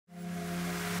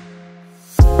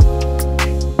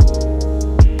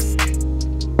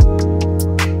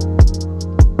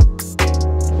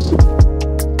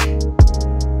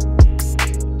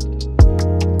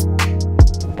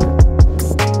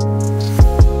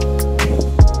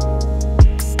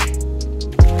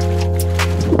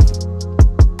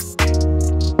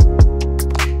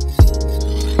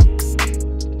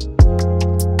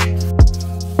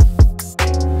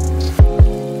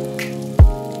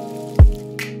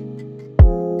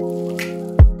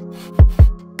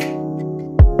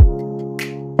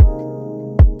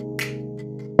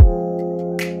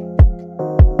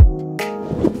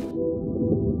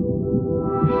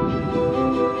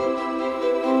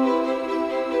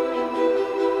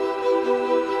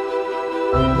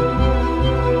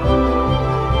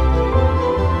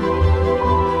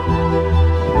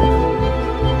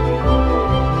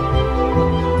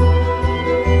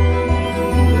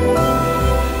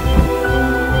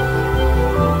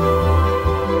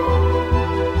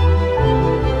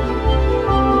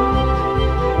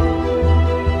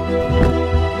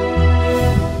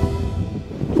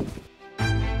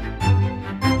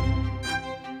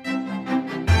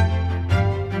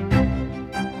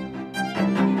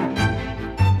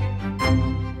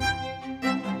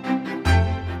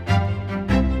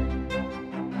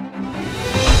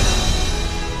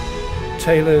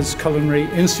Taylor's Culinary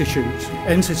Institute,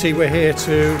 entity we're here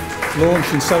to launch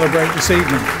and celebrate this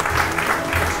evening.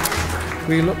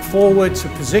 We look forward to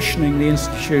positioning the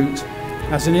Institute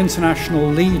as an international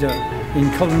leader in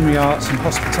culinary arts and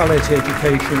hospitality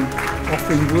education,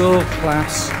 offering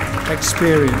world-class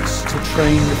experience to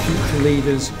train the future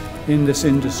leaders in this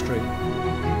industry.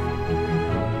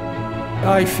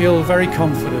 I feel very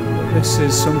confident that this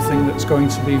is something that's going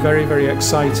to be very, very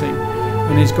exciting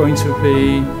and is going to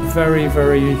be very,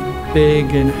 very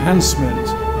big enhancement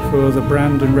for the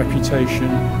brand and reputation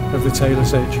of the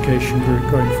Taylor's Education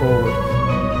Group going forward.